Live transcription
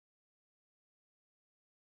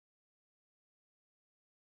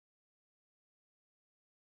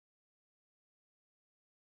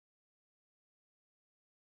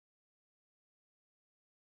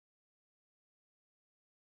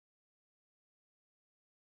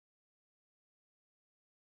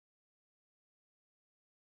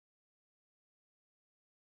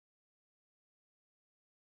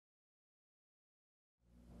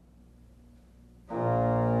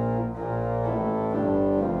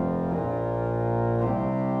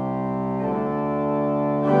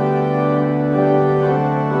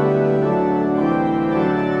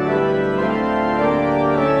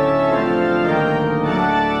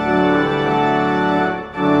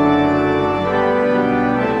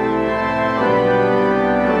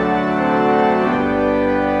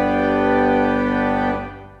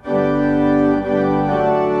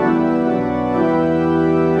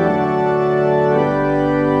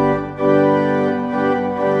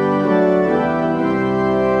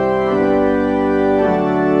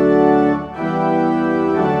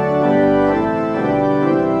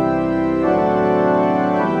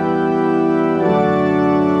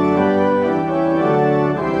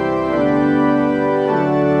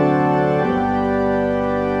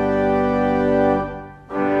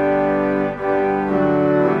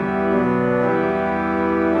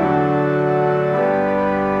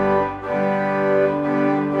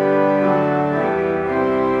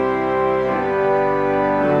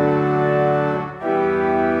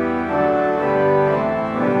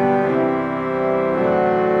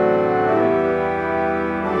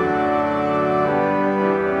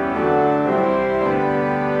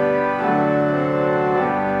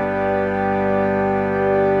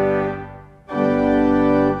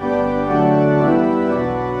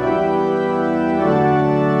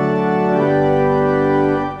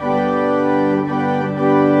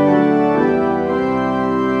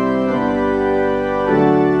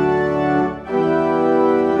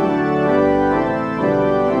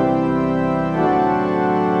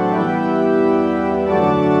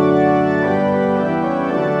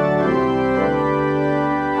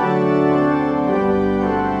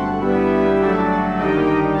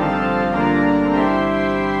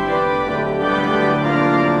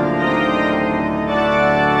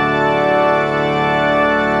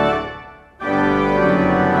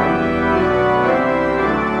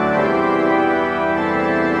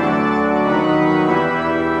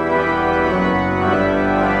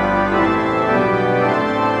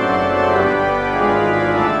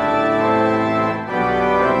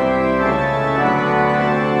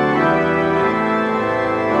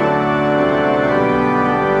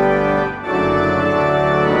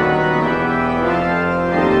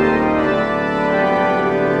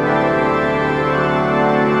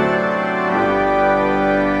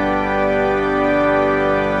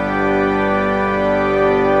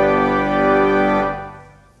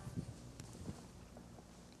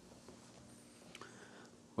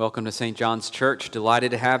Welcome to St. John's Church.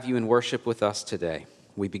 Delighted to have you in worship with us today.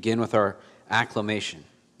 We begin with our acclamation.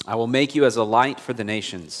 I will make you as a light for the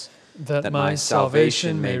nations, that my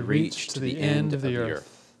salvation may reach to the end of the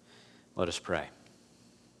earth. Let us pray.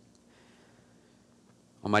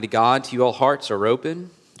 Almighty God, to you all hearts are open,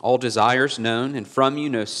 all desires known, and from you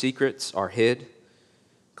no secrets are hid.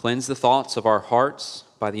 Cleanse the thoughts of our hearts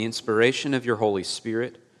by the inspiration of your Holy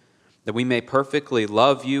Spirit, that we may perfectly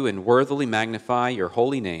love you and worthily magnify your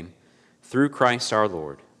holy name through Christ our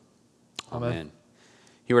Lord. Amen.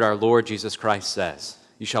 Hear what our Lord Jesus Christ says.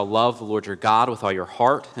 You shall love the Lord your God with all your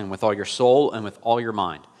heart and with all your soul and with all your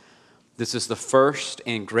mind. This is the first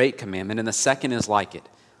and great commandment, and the second is like it.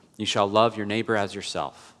 You shall love your neighbor as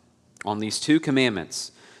yourself. On these two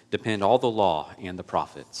commandments depend all the law and the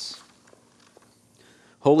prophets.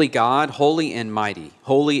 Holy God, holy and mighty,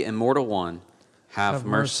 holy immortal one, have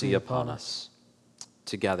mercy upon us.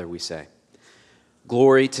 Together we say,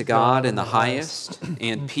 Glory to God in the highest,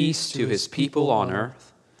 and peace to his people on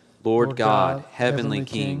earth. Lord God, heavenly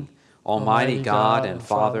King, almighty God and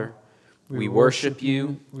Father, we worship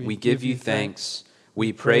you, we give you thanks,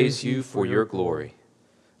 we praise you for your glory.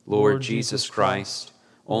 Lord Jesus Christ,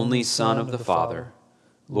 only Son of the Father,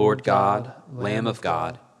 Lord God, Lamb of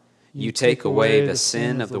God, you take away the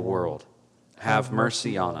sin of the world. Have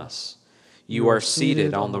mercy on us. You are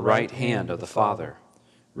seated on the right hand of the Father.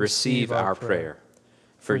 Receive our prayer.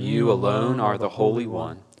 For you alone are the Holy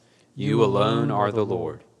One. You alone are the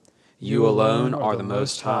Lord. You alone are the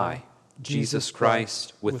Most High, Jesus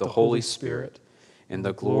Christ, with the Holy Spirit, in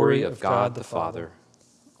the glory of God the Father.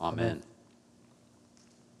 Amen.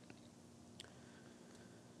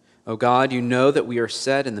 O God, you know that we are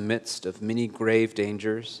set in the midst of many grave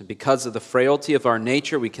dangers, and because of the frailty of our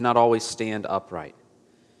nature, we cannot always stand upright.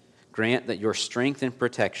 Grant that your strength and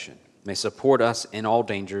protection may support us in all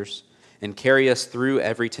dangers and carry us through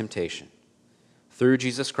every temptation. Through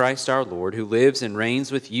Jesus Christ our Lord, who lives and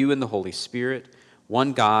reigns with you in the Holy Spirit,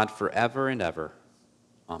 one God, forever and ever.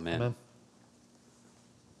 Amen. Amen.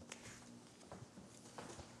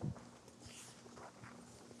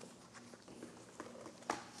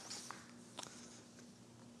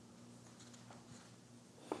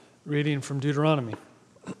 Reading from Deuteronomy.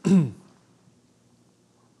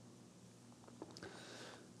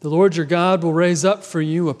 The Lord your God will raise up for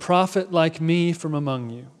you a prophet like me from among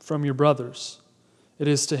you, from your brothers. It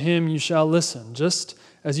is to him you shall listen, just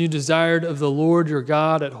as you desired of the Lord your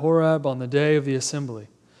God at Horeb on the day of the assembly,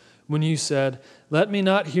 when you said, Let me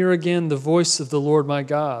not hear again the voice of the Lord my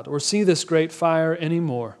God, or see this great fire any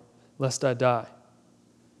more, lest I die.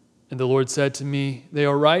 And the Lord said to me, They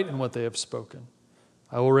are right in what they have spoken.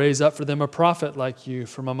 I will raise up for them a prophet like you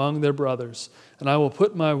from among their brothers, and I will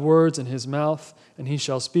put my words in his mouth, and he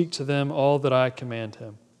shall speak to them all that I command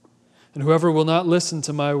him. And whoever will not listen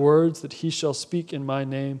to my words that he shall speak in my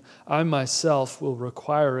name, I myself will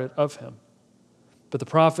require it of him. But the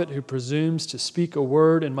prophet who presumes to speak a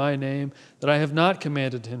word in my name that I have not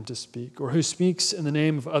commanded him to speak, or who speaks in the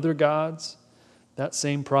name of other gods, that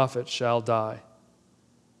same prophet shall die.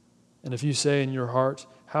 And if you say in your heart,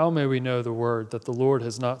 How may we know the word that the Lord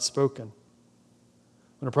has not spoken?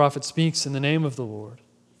 When a prophet speaks in the name of the Lord,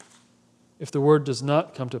 if the word does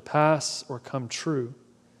not come to pass or come true,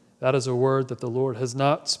 that is a word that the Lord has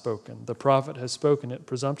not spoken. The prophet has spoken it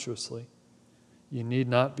presumptuously. You need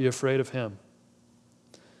not be afraid of him.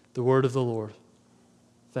 The word of the Lord.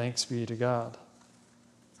 Thanks be to God.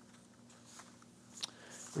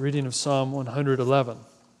 The reading of Psalm 111.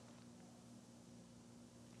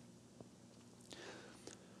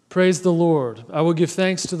 Praise the Lord. I will give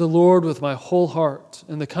thanks to the Lord with my whole heart,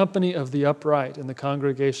 in the company of the upright in the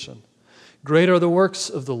congregation. Great are the works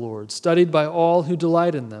of the Lord, studied by all who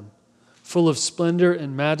delight in them. Full of splendor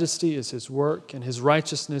and majesty is his work, and his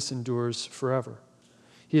righteousness endures forever.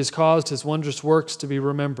 He has caused his wondrous works to be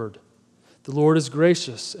remembered. The Lord is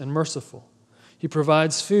gracious and merciful. He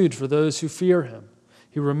provides food for those who fear him.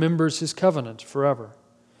 He remembers his covenant forever.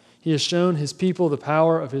 He has shown his people the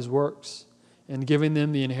power of his works, and giving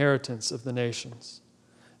them the inheritance of the nations.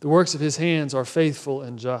 The works of his hands are faithful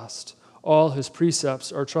and just. All his precepts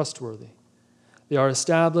are trustworthy. They are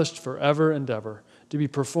established forever and ever, to be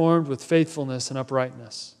performed with faithfulness and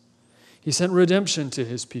uprightness. He sent redemption to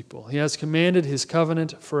his people. He has commanded his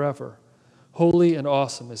covenant forever. Holy and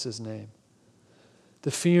awesome is his name.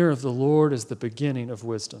 The fear of the Lord is the beginning of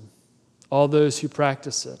wisdom. All those who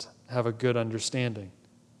practice it have a good understanding.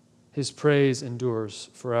 His praise endures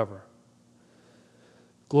forever.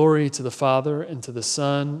 Glory to the Father, and to the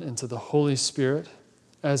Son, and to the Holy Spirit,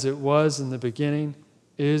 as it was in the beginning,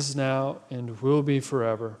 is now, and will be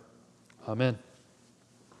forever. Amen.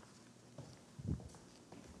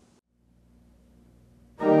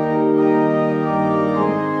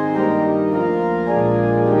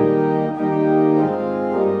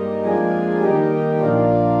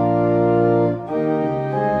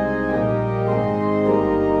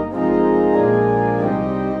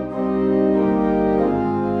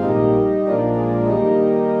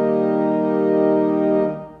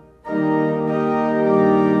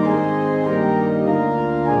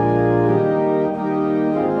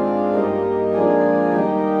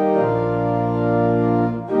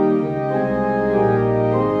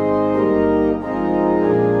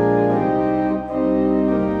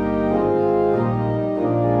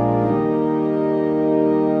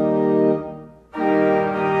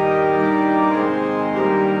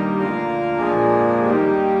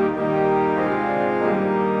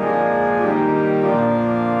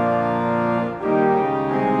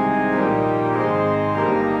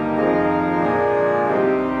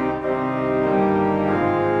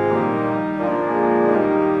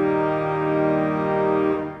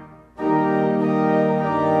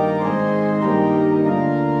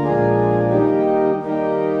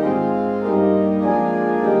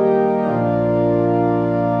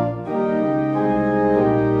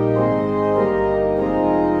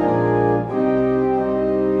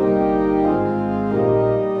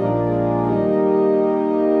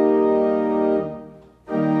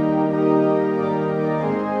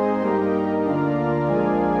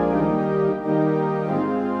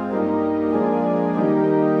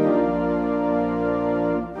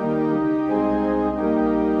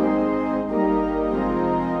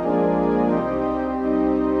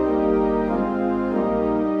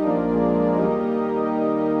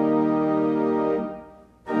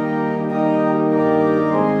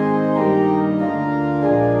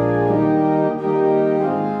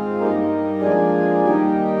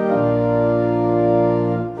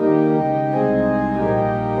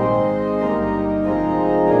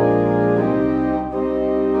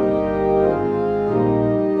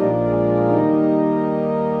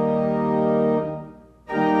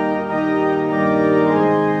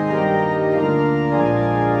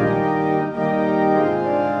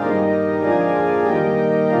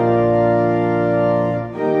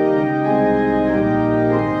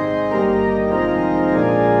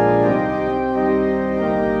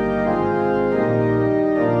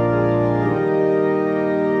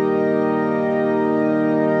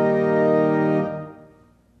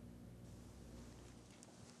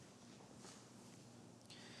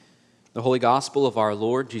 The Holy Gospel of our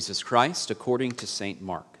Lord Jesus Christ according to St.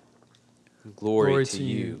 Mark. Glory to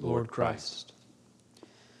you, Lord Christ.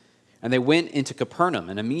 And they went into Capernaum,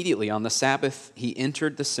 and immediately on the Sabbath he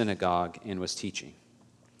entered the synagogue and was teaching.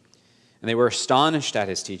 And they were astonished at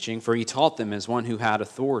his teaching, for he taught them as one who had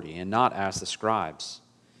authority, and not as the scribes.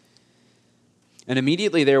 And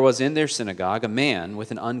immediately there was in their synagogue a man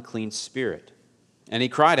with an unclean spirit. And he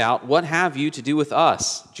cried out, "What have you to do with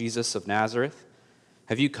us, Jesus of Nazareth?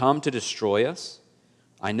 Have you come to destroy us?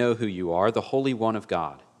 I know who you are, the Holy One of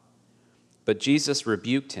God." But Jesus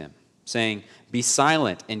rebuked him, saying, "Be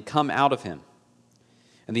silent and come out of him."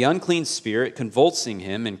 And the unclean spirit, convulsing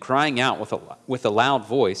him and crying out with a loud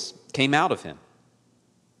voice, came out of him.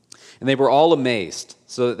 And they were all amazed,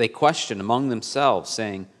 so that they questioned among themselves,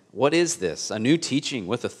 saying, "What is this? A new teaching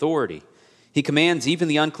with authority. He commands even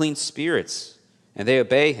the unclean spirits, and they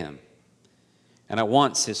obey him." And at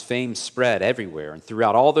once his fame spread everywhere and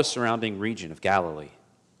throughout all the surrounding region of Galilee.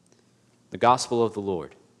 The Gospel of the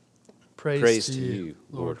Lord. Praise to you,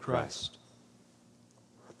 Lord Christ.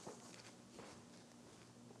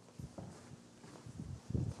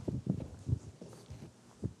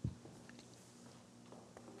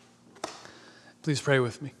 Please pray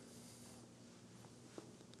with me.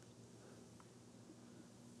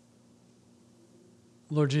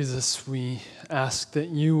 Lord Jesus, we ask that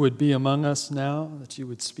you would be among us now, that you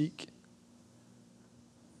would speak,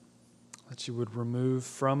 that you would remove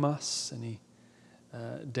from us any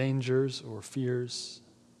dangers or fears,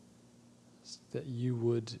 that you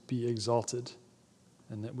would be exalted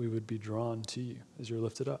and that we would be drawn to you as you're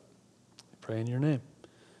lifted up. I pray in your name.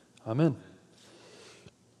 Amen.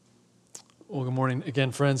 Well, good morning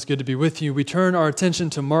again, friends. Good to be with you. We turn our attention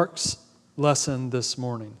to Mark's lesson this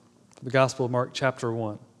morning. The Gospel of Mark, chapter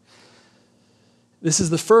 1. This is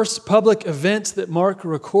the first public event that Mark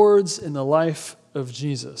records in the life of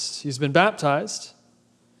Jesus. He's been baptized.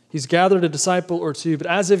 He's gathered a disciple or two, but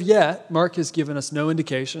as of yet, Mark has given us no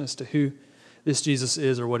indication as to who this Jesus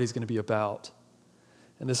is or what he's going to be about.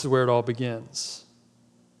 And this is where it all begins.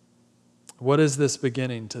 What is this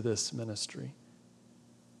beginning to this ministry?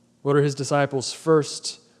 What are his disciples'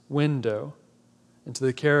 first window into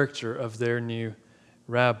the character of their new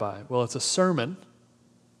rabbi? Well, it's a sermon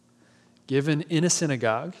given in a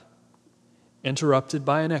synagogue, interrupted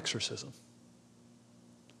by an exorcism.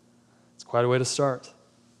 It's quite a way to start.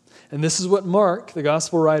 And this is what Mark, the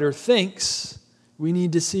gospel writer, thinks we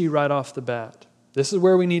need to see right off the bat. This is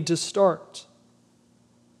where we need to start.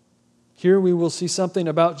 Here we will see something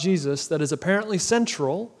about Jesus that is apparently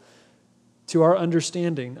central to our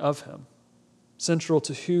understanding of him, central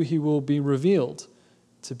to who he will be revealed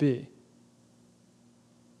to be.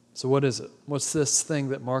 So what is it? What's this thing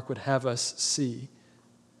that Mark would have us see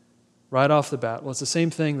right off the bat? Well, it's the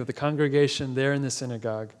same thing that the congregation there in the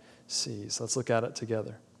synagogue sees. Let's look at it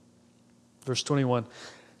together. Verse 21.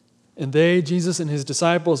 And they, Jesus and his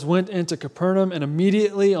disciples, went into Capernaum, and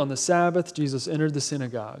immediately on the Sabbath, Jesus entered the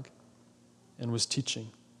synagogue and was teaching.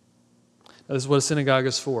 Now, this is what a synagogue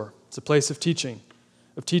is for. It's a place of teaching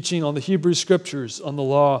on the Hebrew Scriptures, on the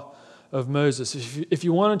law of Moses. If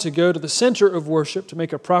you wanted to go to the center of worship to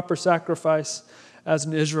make a proper sacrifice as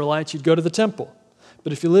an Israelite, you'd go to the temple.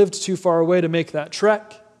 But if you lived too far away to make that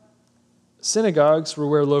trek, synagogues were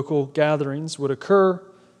where local gatherings would occur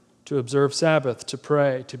to observe Sabbath, to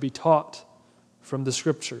pray, to be taught from the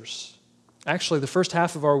Scriptures. Actually, the first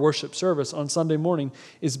half of our worship service on Sunday morning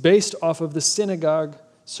is based off of the synagogue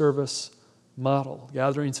service model,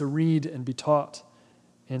 gathering to read and be taught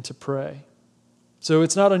and to pray. So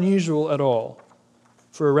it's not unusual at all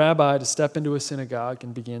for a rabbi to step into a synagogue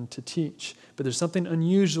and begin to teach. But there's something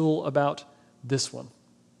unusual about this one,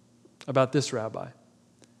 about this rabbi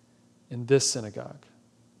in this synagogue.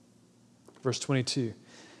 Verse 22,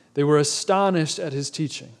 they were astonished at his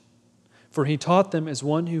teaching, for he taught them as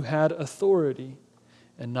one who had authority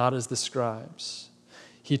and not as the scribes.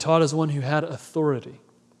 He taught as one who had authority.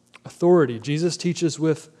 Authority. Jesus teaches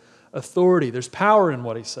with authority. There's power in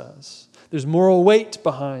what he says. There's moral weight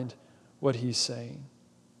behind what he's saying.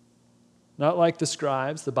 Not like the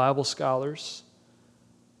scribes, the Bible scholars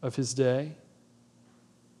of his day,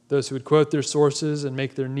 those who would quote their sources and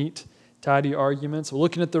make their neat, tidy arguments. Well,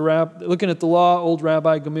 looking at the law, old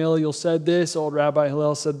Rabbi Gamaliel said this, old Rabbi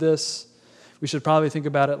Hillel said this. We should probably think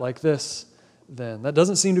about it like this then. That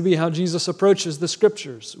doesn't seem to be how Jesus approaches the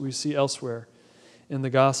Scriptures we see elsewhere in the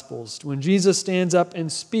Gospels. When Jesus stands up and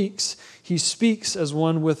speaks, he speaks as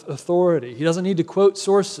one with authority. He doesn't need to quote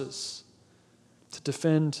sources to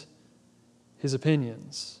defend his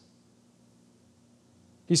opinions.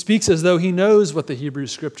 He speaks as though he knows what the Hebrew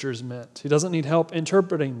Scriptures meant. He doesn't need help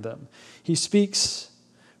interpreting them. He speaks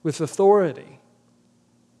with authority.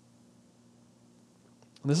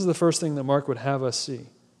 And this is the first thing that Mark would have us see.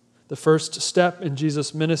 The first step in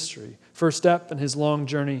Jesus' ministry, first step in his long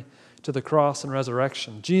journey to the cross and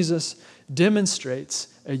resurrection. Jesus demonstrates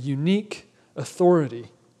a unique authority,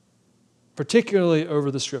 particularly over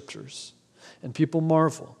the Scriptures. And people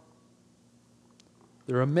marvel.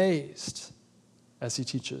 They're amazed as he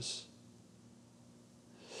teaches.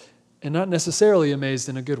 And not necessarily amazed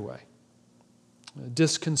in a good way.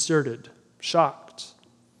 Disconcerted, shocked,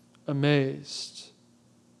 amazed,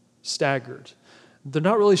 staggered. They're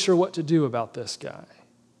not really sure what to do about this guy.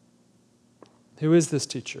 Who is this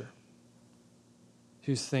teacher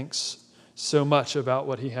who thinks so much about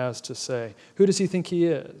what he has to say? Who does he think he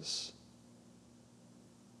is?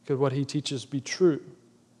 Could what he teaches be true?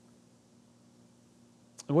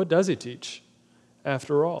 And what does he teach,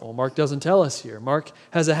 after all? Well, Mark doesn't tell us here. Mark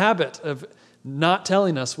has a habit of not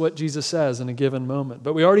telling us what Jesus says in a given moment.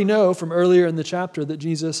 But we already know from earlier in the chapter that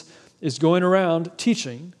Jesus is going around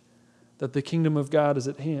teaching that the kingdom of God is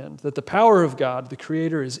at hand, that the power of God, the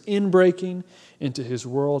Creator, is inbreaking into his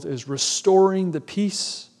world, is restoring the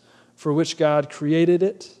peace for which God created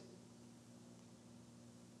it.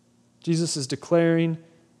 Jesus is declaring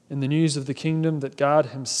in the news of the kingdom that God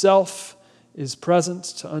himself is present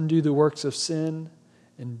to undo the works of sin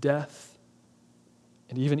and death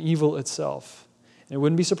and even evil itself. And it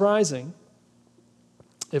wouldn't be surprising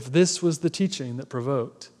if this was the teaching that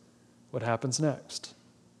provoked what happens next.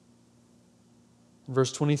 In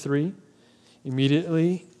verse 23,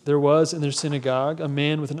 immediately there was in their synagogue a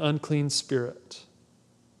man with an unclean spirit.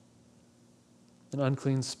 An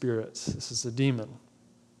unclean spirit. This is a demon,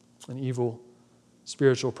 an evil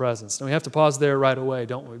spiritual presence. Now we have to pause there right away,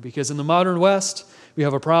 don't we? Because in the modern West, we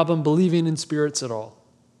have a problem believing in spirits at all,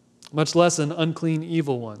 much less in unclean,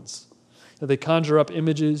 evil ones. They conjure up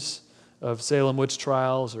images of Salem witch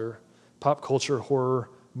trials or pop culture horror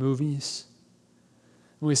movies.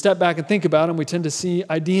 When we step back and think about them, we tend to see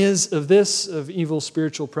ideas of evil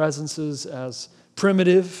spiritual presences as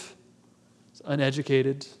primitive,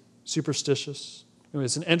 uneducated, superstitious.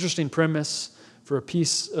 It's an interesting premise for a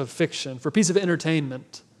piece of fiction, for a piece of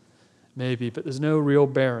entertainment, maybe, but there's no real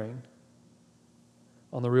bearing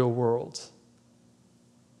on the real world.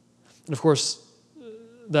 And of course,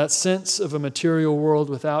 that sense of a material world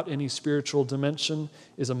without any spiritual dimension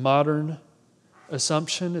is a modern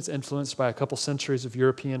assumption. It's influenced by a couple centuries of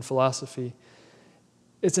European philosophy.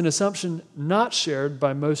 It's an assumption not shared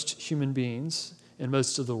by most human beings in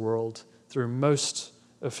most of the world through most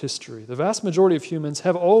of history. The vast majority of humans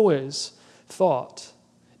have always thought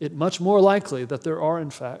it much more likely that there are, in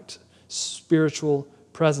fact, spiritual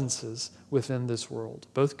presences within this world,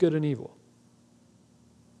 both good and evil.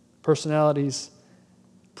 Personalities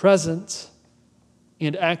present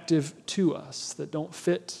and active to us that don't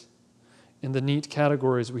fit in the neat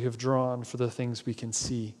categories we have drawn for the things we can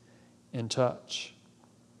see and touch.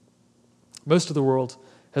 Most of the world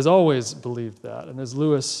has always believed that, and as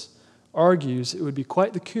Lewis argues, it would be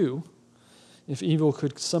quite the coup if evil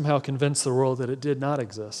could somehow convince the world that it did not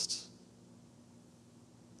exist.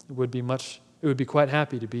 It would be quite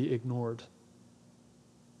happy to be ignored.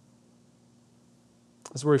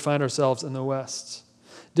 That's where we find ourselves in the West,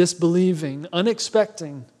 disbelieving,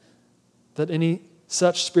 unexpecting that any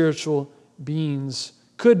such spiritual beings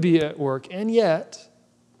could be at work. And yet,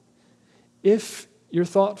 if you're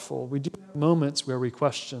thoughtful, we do have moments where we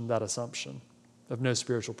question that assumption of no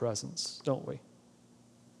spiritual presence, don't we?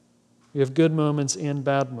 We have good moments and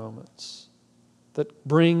bad moments that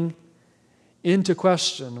bring into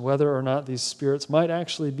question whether or not these spirits might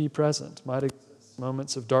actually be present, might exist,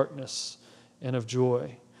 moments of darkness and of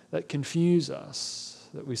joy that confuse us,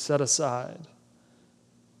 that we set aside.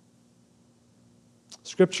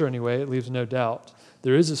 Scripture, anyway, it leaves no doubt.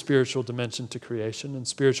 There is a spiritual dimension to creation and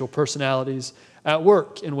spiritual personalities at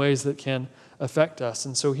work in ways that can affect us.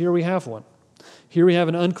 And so here we have one. Here we have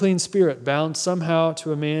an unclean spirit bound somehow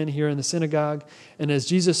to a man here in the synagogue. And as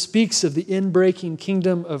Jesus speaks of the inbreaking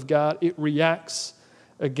kingdom of God, it reacts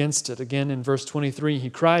against it. Again, in verse 23, he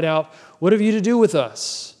cried out, "What have you to do with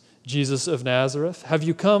us, Jesus of Nazareth? Have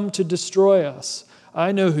you come to destroy us?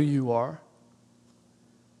 I know who you are,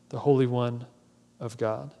 the Holy One of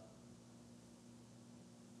God."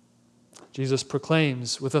 Jesus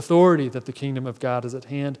proclaims with authority that the kingdom of God is at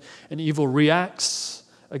hand, and evil reacts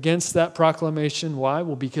against that proclamation. Why?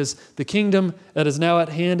 Well, because the kingdom that is now at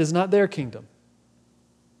hand is not their kingdom.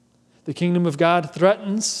 The kingdom of God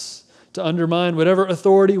threatens to undermine whatever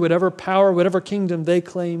authority, whatever power, whatever kingdom they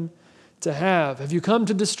claim to have. Have you come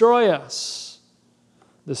to destroy us?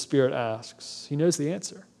 The Spirit asks. He knows the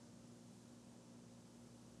answer.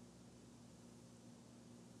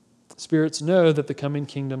 Spirits know that the coming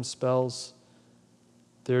kingdom spells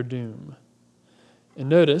their doom. And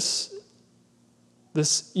notice,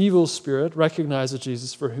 this evil spirit recognizes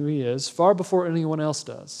Jesus for who he is far before anyone else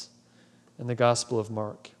does in the Gospel of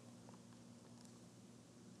Mark.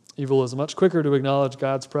 Evil is much quicker to acknowledge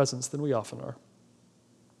God's presence than we often are.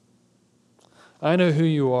 I know who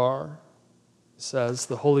you are, says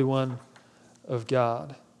the Holy One of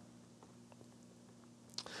God.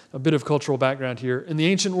 A bit of cultural background here. In the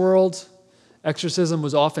ancient world, exorcism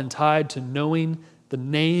was often tied to knowing the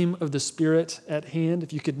name of the spirit at hand.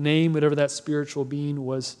 If you could name whatever that spiritual being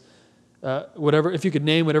was, if you could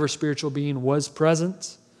name whatever spiritual being was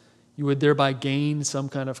present, you would thereby gain some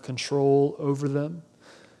kind of control over them.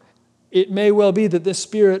 It may well be that this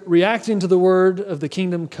spirit, reacting to the word of the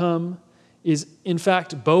kingdom come, is in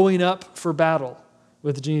fact bowing up for battle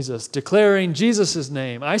with Jesus, declaring Jesus'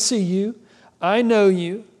 name. I see you. I know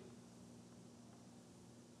you.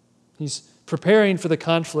 He's preparing for the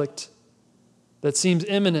conflict that seems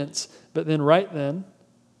imminent, but then right then,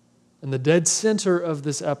 in the dead center of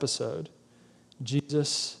this episode,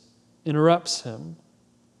 Jesus interrupts him,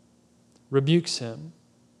 rebukes him,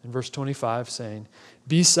 in verse 25, saying,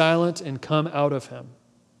 "Be silent and come out of him."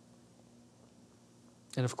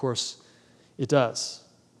 And of course, it does.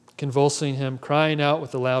 Convulsing him, crying out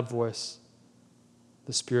with a loud voice,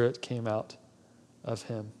 the spirit came out of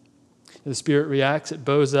him. The spirit reacts, it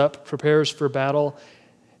bows up, prepares for battle,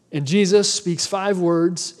 and Jesus speaks 5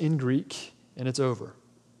 words in Greek, and it's over.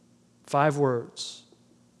 5 words.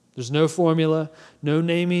 There's no formula, no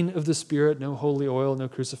naming of the spirit, no holy oil, no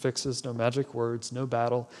crucifixes, no magic words, no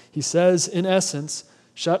battle. He says, in essence,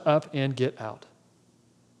 shut up and get out.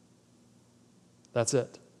 That's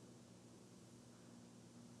it.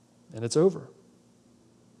 And it's over.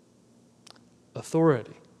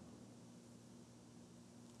 Authority.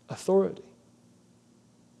 Authority.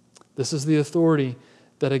 This is the authority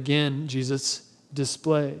that again Jesus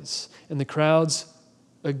displays. And the crowds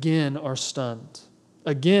again are stunned.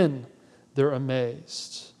 Again, they're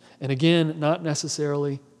amazed. And again, not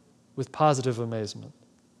necessarily with positive amazement.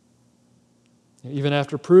 Even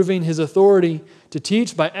after proving his authority to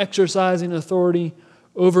teach by exercising authority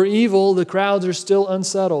over evil, the crowds are still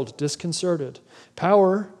unsettled, disconcerted.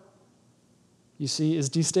 Power, you see, is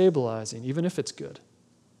destabilizing, even if it's good.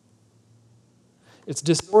 It's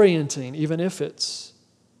disorienting, even if it's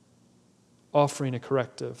offering a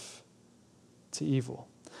corrective to evil.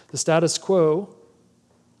 The status quo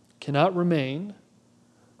cannot remain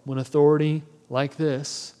when authority like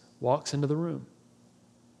this walks into the room.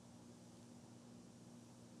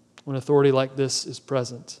 When authority like this is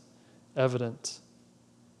present, evident,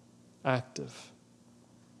 active.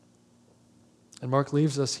 And Mark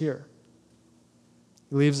leaves us here.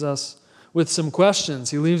 He leaves us with some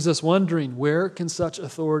questions. He leaves us wondering, where can such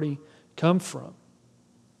authority come from?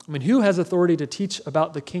 I mean, who has authority to teach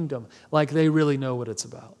about the kingdom like they really know what it's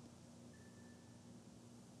about?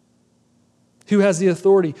 Who has the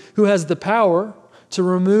authority? Who has the power to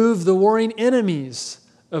remove the warring enemies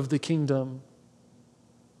of the kingdom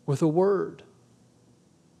with a word,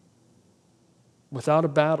 without a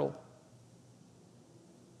battle?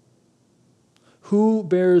 Who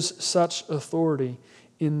bears such authority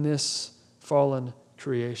in this fallen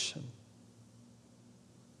creation?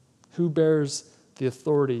 Who bears the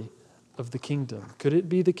authority of the kingdom? Could it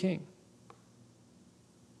be the king?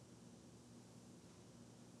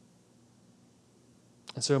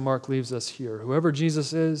 And so Mark leaves us here. Whoever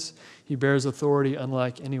Jesus is, he bears authority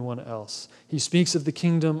unlike anyone else. He speaks of the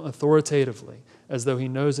kingdom authoritatively, as though he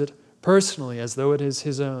knows it personally, as though it is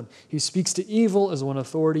his own. He speaks to evil as one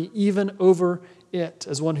authority, even over it,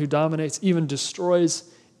 as one who dominates, even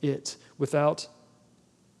destroys it without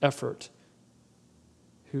effort.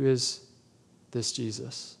 Who is this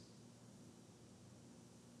Jesus?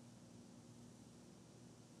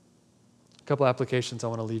 A couple applications I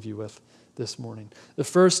want to leave you with this morning. The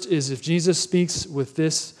first is, if Jesus speaks with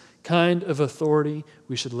this kind of authority,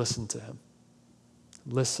 we should listen to him.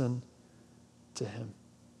 Listen to him.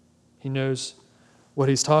 He knows what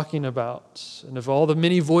he's talking about. And of all the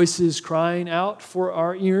many voices crying out for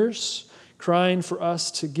our ears, crying for us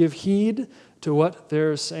to give heed to what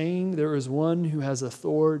they're saying, there is one who has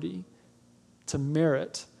authority to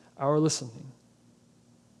merit our listening.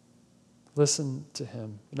 Listen to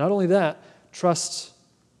him. Not only that, trust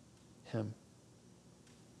him.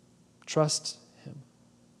 Trust him.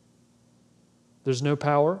 There's no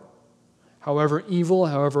power, however evil,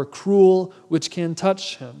 however cruel, which can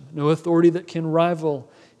touch him. No authority that can rival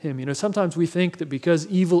him. You know, sometimes we think that because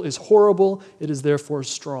evil is horrible, it is therefore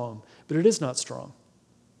strong. But it is not strong.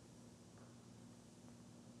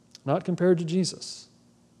 Not compared to Jesus.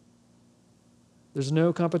 There's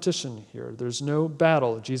no competition here. There's no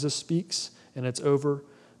battle. Jesus speaks, and it's over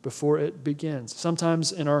before it begins.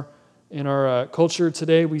 Sometimes in our culture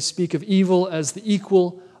today, we speak of evil as the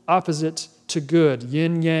equal opposite to good,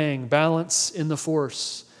 yin-yang, balance in the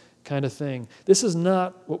force kind of thing. This is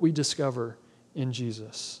not what we discover in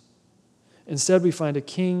Jesus. Instead, we find a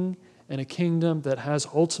king and a kingdom that has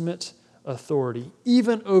ultimate authority,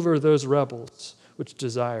 even over those rebels which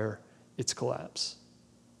desire its collapse.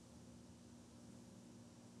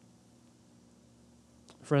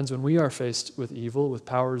 Friends, when we are faced with evil, with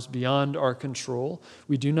powers beyond our control,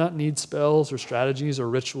 we do not need spells or strategies or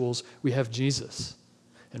rituals. We have Jesus,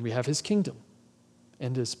 and we have his kingdom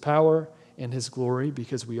and his power and his glory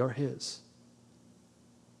because we are his.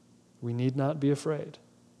 We need not be afraid.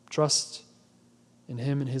 Trust in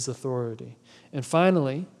him and his authority. And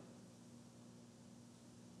finally,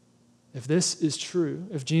 if this is true,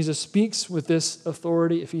 if Jesus speaks with this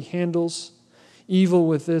authority, if he handles evil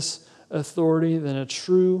with this authority, then a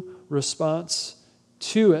true response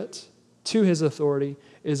to it, to his authority,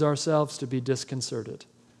 is ourselves to be disconcerted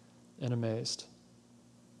and amazed.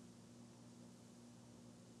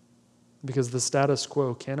 Because the status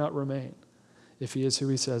quo cannot remain if he is who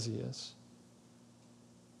he says he is.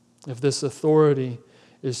 If this authority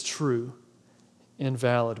is true and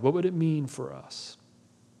valid, what would it mean for us?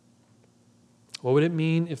 What would it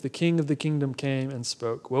mean if the King of the kingdom came and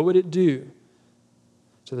spoke? What would it do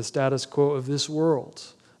to the status quo of this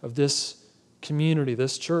world, of this community,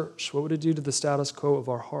 this church? What would it do to the status quo of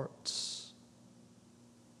our hearts?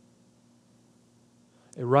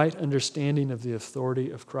 A right understanding of the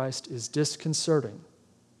authority of Christ is disconcerting,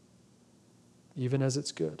 even as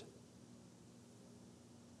it's good.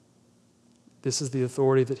 This is the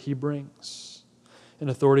authority that he brings, an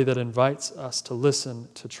authority that invites us to listen,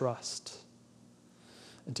 to trust,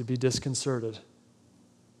 and to be disconcerted.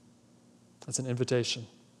 That's an invitation.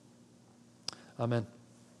 Amen.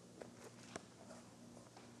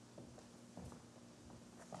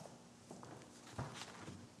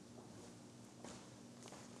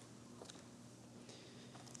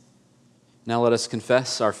 Now let us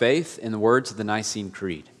confess our faith in the words of the Nicene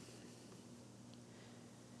Creed.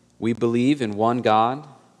 We believe in one God,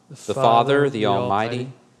 the Father, the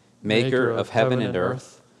Almighty, maker of heaven and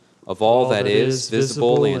earth, of all that is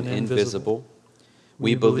visible and invisible.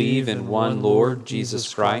 We believe in one Lord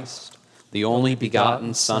Jesus Christ, the only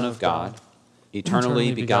begotten Son of God,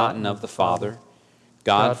 eternally begotten of the Father,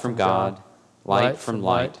 God from God, light from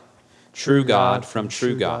light, true God from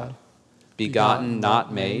true God, begotten,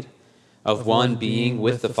 not made, of one being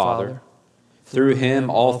with the Father. Through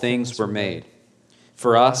him all things were made.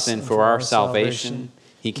 For us and for our salvation,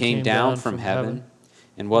 he came down from heaven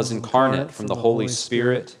and was incarnate from the Holy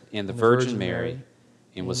Spirit and the Virgin Mary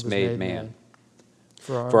and was made man.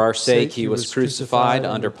 For our sake he was crucified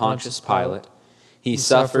under Pontius Pilate. He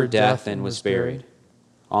suffered death and was buried.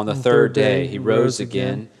 On the third day he rose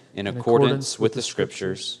again in accordance with the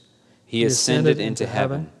Scriptures. He ascended into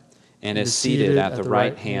heaven and is seated at the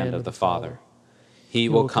right hand of the Father. He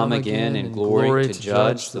will come again in glory to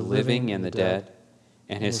judge the living and the dead,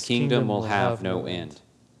 and his kingdom will have no end.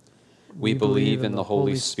 We believe in the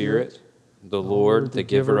Holy Spirit, the Lord, the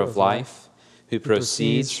giver of life, who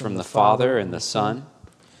proceeds from the Father and the Son,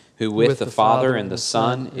 who with the Father and the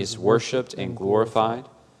Son is worshipped and glorified,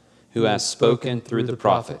 who has spoken through the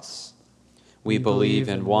prophets. We believe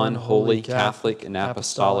in one holy Catholic and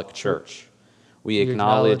Apostolic Church. We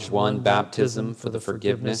acknowledge one baptism for the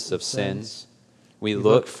forgiveness of sins. We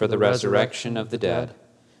look for the resurrection of the dead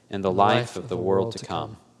and the life of the world to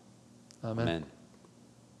come. Amen.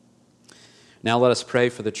 Now let us pray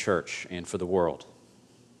for the church and for the world.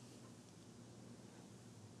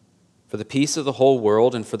 For the peace of the whole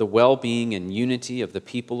world and for the well-being and unity of the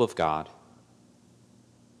people of God.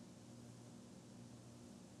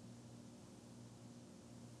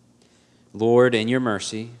 Lord, in your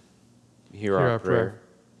mercy, hear our prayer.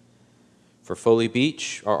 For Foley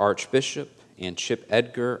Beach, our Archbishop, and Chip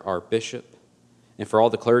Edgar, our Bishop, and for all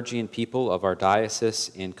the clergy and people of our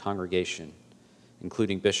diocese and congregation,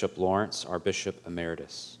 including Bishop Lawrence, our Bishop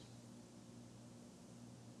Emeritus.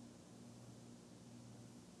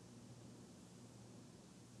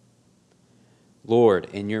 Lord,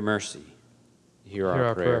 in your mercy, hear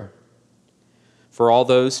our prayer. For all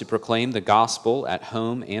those who proclaim the gospel at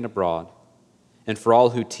home and abroad, and for all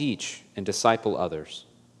who teach and disciple others.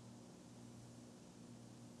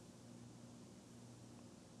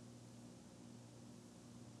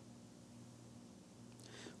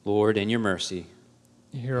 Lord, in your mercy,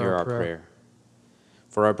 hear our prayer.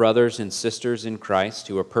 For our brothers and sisters in Christ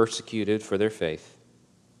who are persecuted for their faith.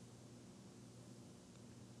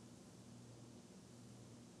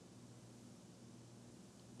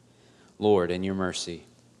 Lord, in your mercy,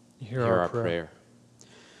 Hear our prayer.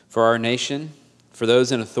 For our nation, for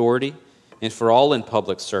those in authority, and for all in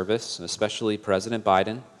public service, especially President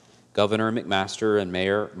Biden, Governor McMaster, and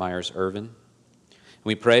Mayor Myers-Irvin.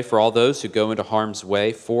 We pray for all those who go into harm's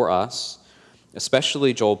way for us,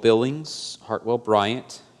 especially Joel Billings, Hartwell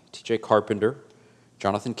Bryant, T.J. Carpenter,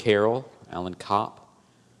 Jonathan Carroll, Alan Kopp,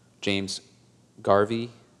 James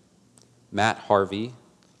Garvey, Matt Harvey,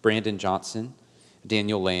 Brandon Johnson,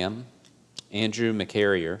 Daniel Lamb, Andrew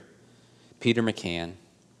McCarrier, Peter McCann,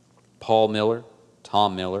 Paul Miller,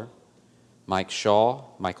 Tom Miller, Mike Shaw,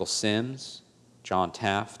 Michael Sims, John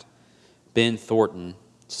Taft, Ben Thornton,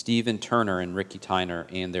 Stephen Turner, and Ricky Tyner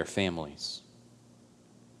and their families.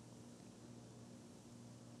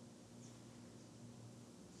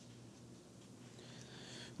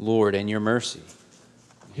 Lord, in your mercy,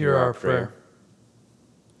 Hear our prayer.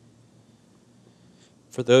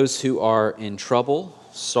 For those who are in trouble,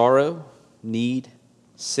 sorrow, need,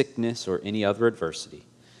 sickness, or any other adversity,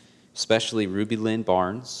 especially Ruby Lynn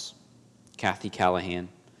Barnes, Kathy Callahan,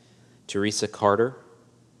 Teresa Carter,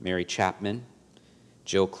 Mary Chapman,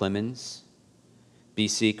 Jill Clemens,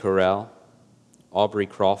 B.C. Correll, Aubrey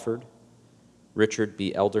Crawford, Richard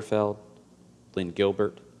B. Elderfeld, Lynn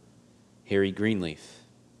Gilbert, Harry Greenleaf,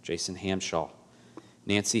 Jason Hamshaw,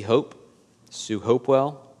 Nancy Hope, Sue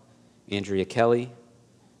Hopewell, Andrea Kelly,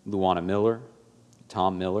 Luana Miller,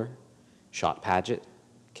 Tom Miller, Shot Paget,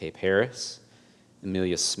 Cape Harris,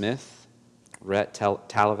 Amelia Smith, Rhett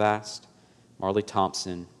Talavast, Marley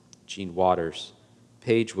Thompson, Gene Waters,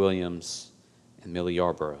 Paige Williams, and Millie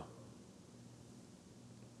Yarborough.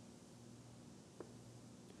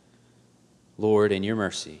 Lord, in your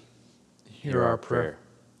mercy, hear our prayer.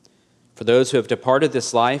 For those who have departed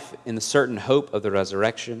this life in the certain hope of the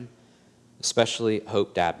resurrection, especially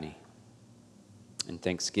Hope Dabney. In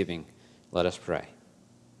thanksgiving, let us pray.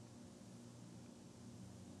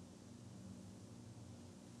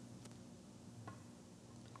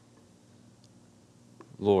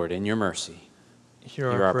 Lord, in your mercy,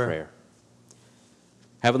 Hear our prayer.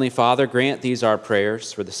 Heavenly Father, grant these our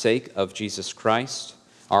prayers for the sake of Jesus Christ,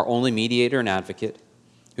 our only mediator and advocate,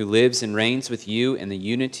 who lives and reigns with you in the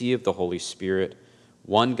unity of the Holy Spirit,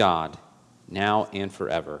 one God, now and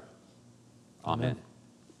forever. Amen.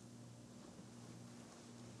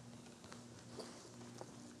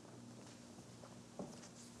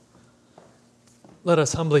 Let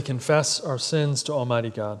us humbly confess our sins to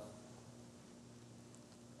Almighty God.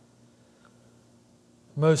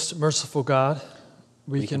 Most merciful God,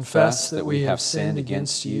 we confess that we have sinned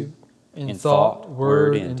against you in thought,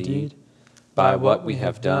 word, and deed, by what we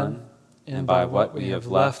have done and by what we have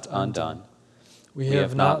left undone. We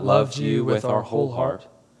have not loved you with our whole heart.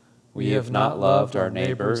 We have not loved our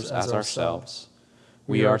neighbors as ourselves.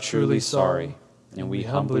 We are truly sorry, and we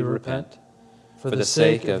humbly repent. For the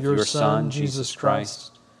sake of your Son, Jesus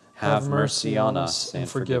Christ, have mercy on us and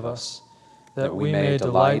forgive us, that we may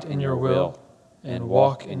delight in your will and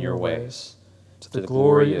walk in your ways, to the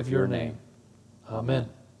glory of your name. Amen.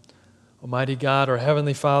 Almighty God, our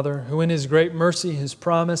Heavenly Father, who in his great mercy has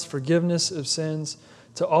promised forgiveness of sins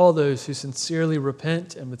to all those who sincerely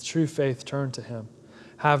repent and with true faith turn to him,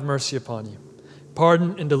 have mercy upon you.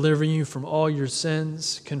 Pardon and deliver you from all your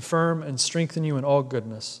sins, confirm and strengthen you in all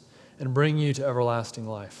goodness, and bring you to everlasting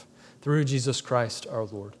life. Through Jesus Christ our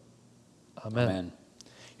Lord. Amen. Amen.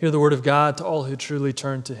 Hear the word of God to all who truly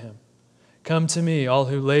turn to him. Come to me, all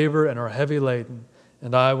who labor and are heavy laden,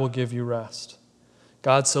 and I will give you rest.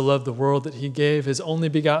 God so loved the world that he gave his only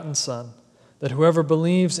begotten Son, that whoever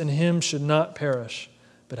believes in him should not perish,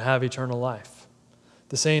 but have eternal life.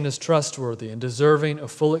 The saying is trustworthy and deserving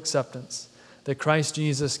of full acceptance, that Christ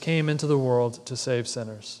Jesus came into the world to save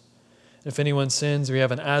sinners. If anyone sins, we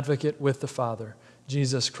have an advocate with the Father,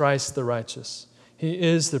 Jesus Christ the righteous. He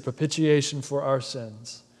is the propitiation for our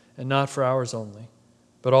sins, and not for ours only,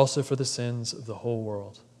 but also for the sins of the whole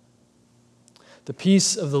world. The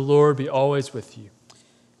peace of the Lord be always with you.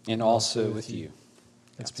 And also with you.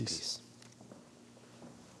 God's peace.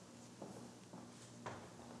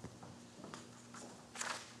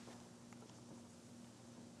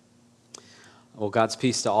 Well, God's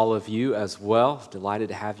peace to all of you as well. Delighted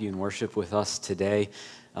to have you in worship with us today.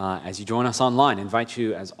 As you join us online, I invite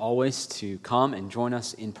you, as always, to come and join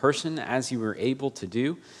us in person as you were able to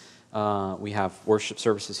do. We have worship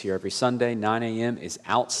services here every Sunday. 9 a.m. is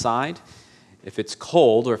outside. If it's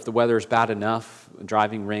cold or if the weather is bad enough,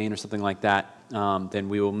 driving rain or something like that, then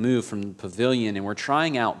we will move from the pavilion. And we're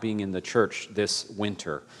trying out being in the church this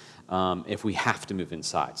winter. if we have to move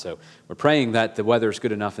inside. So we're praying that the weather is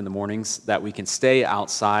good enough in the mornings that we can stay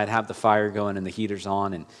outside, have the fire going and the heaters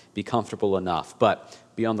on, and be comfortable enough. But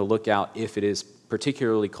be on the lookout if it is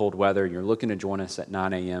particularly cold weather and you're looking to join us at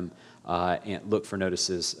 9 a.m. And look for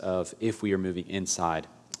notices of if we are moving inside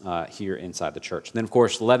here inside the church. And then, of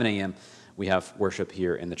course, 11 a.m., we have worship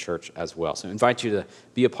here in the church as well. So I invite you to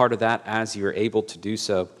be a part of that as you're able to do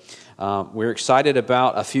so. We're excited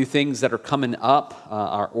about a few things that are coming up.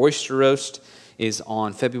 Our Oyster Roast is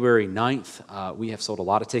on February 9th. We have sold a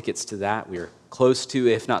lot of tickets to that. We're close to,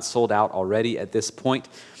 if not sold out already at this point.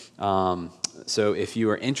 So if you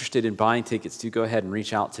are interested in buying tickets, do go ahead and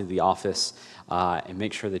reach out to the office and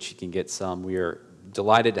make sure that you can get some. We are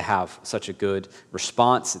delighted to have such a good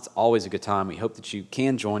response. It's always a good time. We hope that you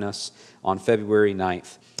can join us on February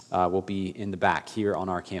 9th. We'll be in the back here on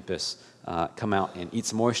our campus. Come out and eat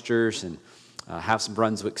some oysters and have some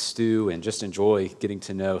Brunswick stew and just enjoy getting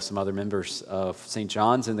to know some other members of St.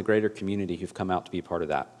 John's and the greater community who've come out to be a part of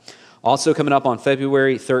that. Also coming up on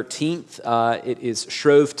February 13th, it is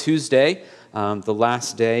Shrove Tuesday, the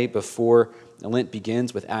last day before Lent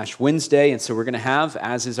begins with Ash Wednesday, and so we're going to have,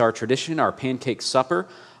 as is our tradition, our pancake supper.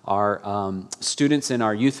 Our students in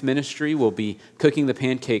our youth ministry will be cooking the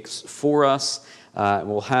pancakes for us.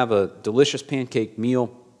 We'll have a delicious pancake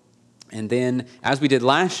meal, and then, as we did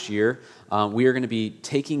last year, we are going to be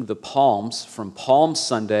taking the palms from Palm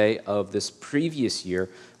Sunday of this previous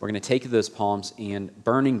year. We're going to take those palms and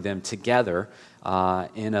burning them together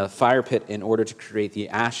in a fire pit in order to create the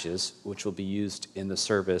ashes, which will be used in the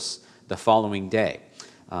service the following day.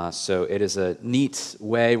 So it is a neat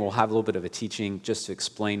way. We'll have a little bit of a teaching just to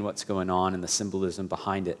explain what's going on and the symbolism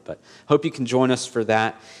behind it. But hope you can join us for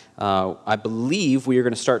that. I believe we are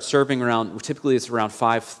going to start serving around, typically it's around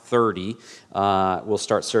 5:30. We'll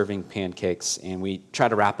start serving pancakes, and we try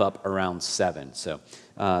to wrap up around 7. So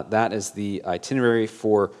that is the itinerary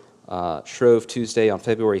for Shrove Tuesday on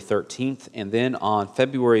February 13th, and then on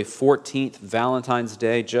February 14th, Valentine's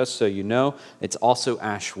Day, just so you know, it's also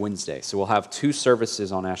Ash Wednesday. So we'll have 2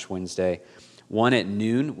 services on Ash Wednesday, one at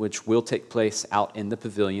noon, which will take place out in the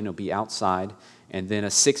pavilion, it'll be outside, and then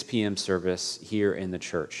a 6 p.m. service here in the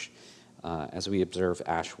church as we observe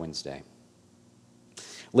Ash Wednesday.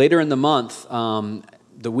 Later in the month,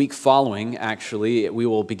 the week following, actually, we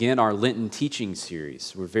will begin our Lenten teaching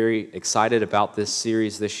series. We're very excited about this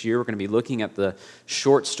series this year. We're going to be looking at the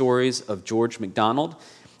short stories of George MacDonald.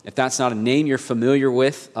 If that's not a name you're familiar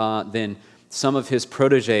with, then some of his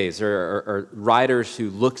proteges or writers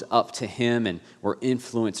who looked up to him and were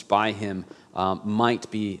influenced by him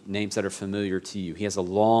might be names that are familiar to you. He has a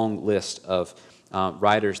long list of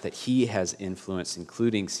writers that he has influenced,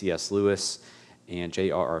 including C.S. Lewis and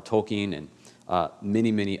J.R.R. Tolkien and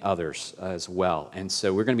many, many others as well. And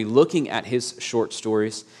so we're going to be looking at his short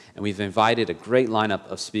stories, and we've invited a great lineup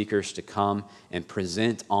of speakers to come and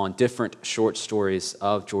present on different short stories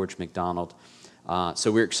of George MacDonald.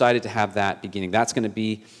 So we're excited to have that beginning. That's going to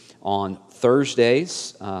be on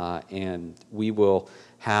Thursdays, and we will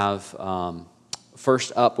have,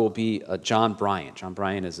 first up will be John Bryant. John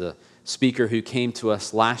Bryant is a speaker who came to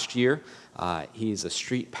us last year. He's a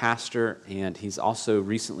street pastor, and he's also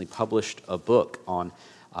recently published a book on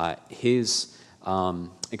his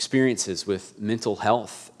experiences with mental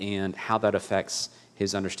health and how that affects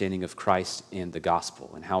his understanding of Christ and the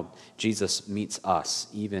gospel, and how Jesus meets us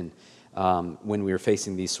even when we are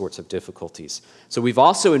facing these sorts of difficulties. So we've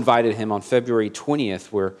also invited him on February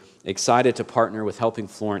 20th. We're excited to partner with Helping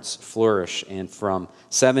Florence Flourish, and from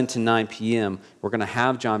 7 to 9 p.m., we're going to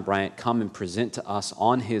have John Bryant come and present to us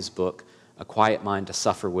on his book, A Quiet Mind to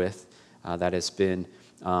Suffer With, that has been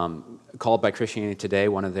called by Christianity Today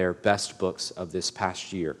one of their best books of this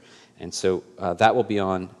past year. And so that will be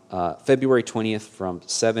on February 20th from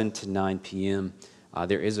 7 to 9 p.m.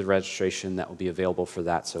 There is a registration that will be available for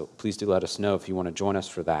that, so please do let us know if you want to join us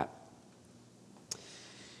for that.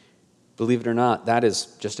 Believe it or not, that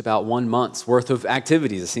is just about 1 month's worth of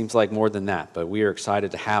activities. It seems like more than that, but we are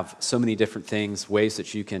excited to have so many different things, ways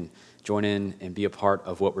that you can join in and be a part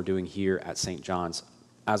of what we're doing here at St. John's.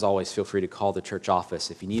 As always, feel free to call the church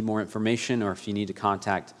office if you need more information or if you need to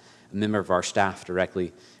contact a member of our staff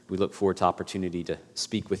directly. We look forward to opportunity to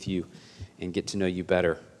speak with you and get to know you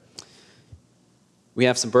better. We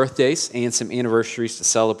have some birthdays and some anniversaries to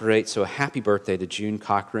celebrate, so a happy birthday to June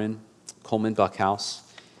Cochran, Coleman Buckhouse,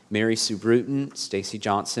 Mary Sue Bruton, Stacy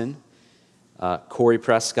Johnson, Corey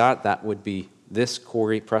Prescott, that would be this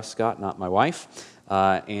Corey Prescott, not my wife,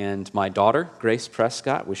 and my daughter, Grace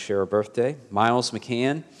Prescott, we share a birthday. Miles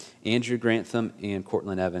McCann, Andrew Grantham, and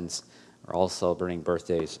Cortland Evans are all celebrating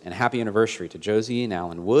birthdays. And happy anniversary to Josie and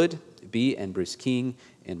Alan Wood, B and Bruce King,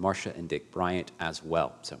 and Marcia and Dick Bryant as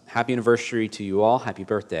well. So happy anniversary to you all. Happy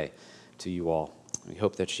birthday to you all. We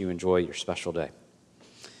hope that you enjoy your special day.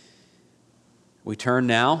 We turn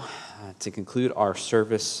now to conclude our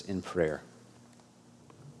service in prayer.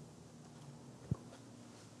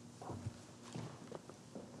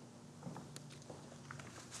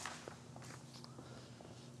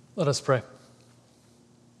 Let us pray.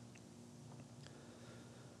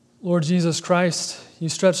 Lord Jesus Christ, you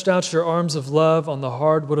stretched out your arms of love on the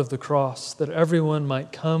hard wood of the cross that everyone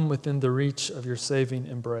might come within the reach of your saving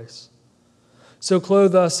embrace. So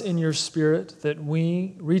clothe us in your Spirit that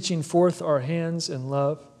we, reaching forth our hands in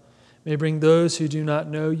love, may bring those who do not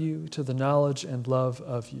know you to the knowledge and love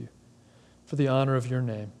of you. For the honor of your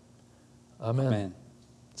name. Amen. Amen.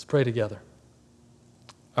 Let's pray together.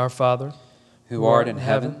 Our Father, who art in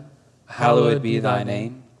heaven, hallowed be thy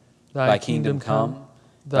name. Thy kingdom come,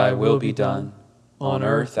 thy will be done, on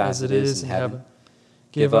earth as it is in heaven.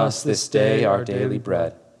 Give us this day our daily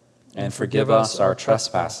bread, and forgive us our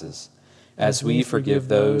trespasses, as we forgive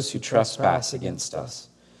those who trespass against us.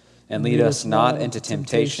 And lead us not into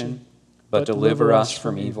temptation, but deliver us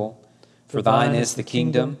from evil. For thine is the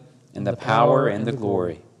kingdom, and the power, and the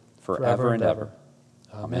glory, forever and ever.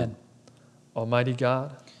 Amen. Almighty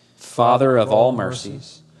God, Father of all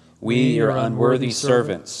mercies, we, your unworthy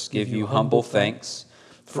servants, give you humble thanks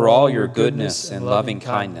for all your goodness and loving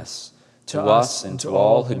kindness to us and to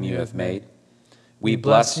all whom you have made. We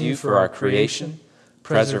bless you for our creation,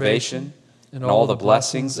 preservation, and all the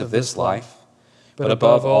blessings of this life, but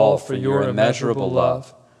above all for your immeasurable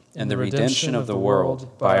love and the redemption of the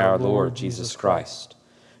world by our Lord Jesus Christ,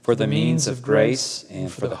 for the means of grace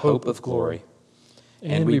and for the hope of glory.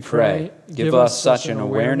 And we pray, give us such an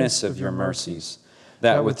awareness of your mercies,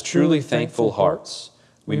 that with truly thankful hearts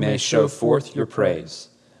we may show forth your praise,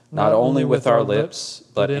 not only with our lips,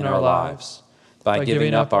 but in our lives, by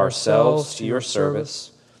giving up ourselves to your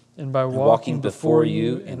service, and by walking before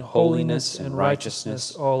you in holiness and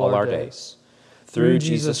righteousness all our days. Through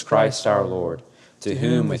Jesus Christ our Lord, to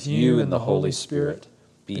whom with you and the Holy Spirit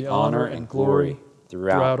be honor and glory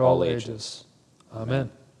throughout all ages. Amen.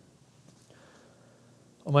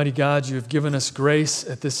 Almighty God, you have given us grace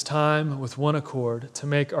at this time with one accord to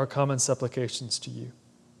make our common supplications to you.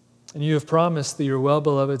 And you have promised through your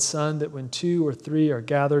well-beloved Son that when 2 or 3 are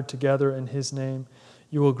gathered together in his name,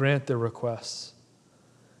 you will grant their requests.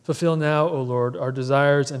 Fulfill now, O Lord, our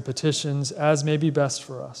desires and petitions as may be best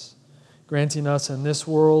for us, granting us in this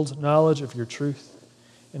world knowledge of your truth,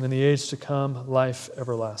 and in the age to come, life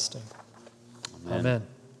everlasting. Amen. Amen.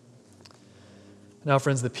 Now,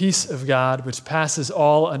 friends, the peace of God, which passes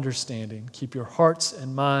all understanding, keep your hearts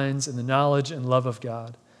and minds in the knowledge and love of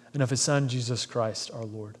God and of his Son, Jesus Christ, our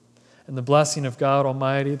Lord. And the blessing of God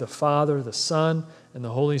Almighty, the Father, the Son, and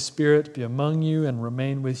the Holy Spirit be among you and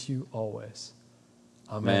remain with you always.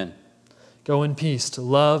 Amen. Go in peace to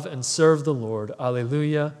love and serve the Lord.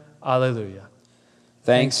 Alleluia, alleluia.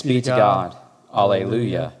 Thanks be to God.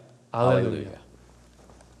 Alleluia, alleluia.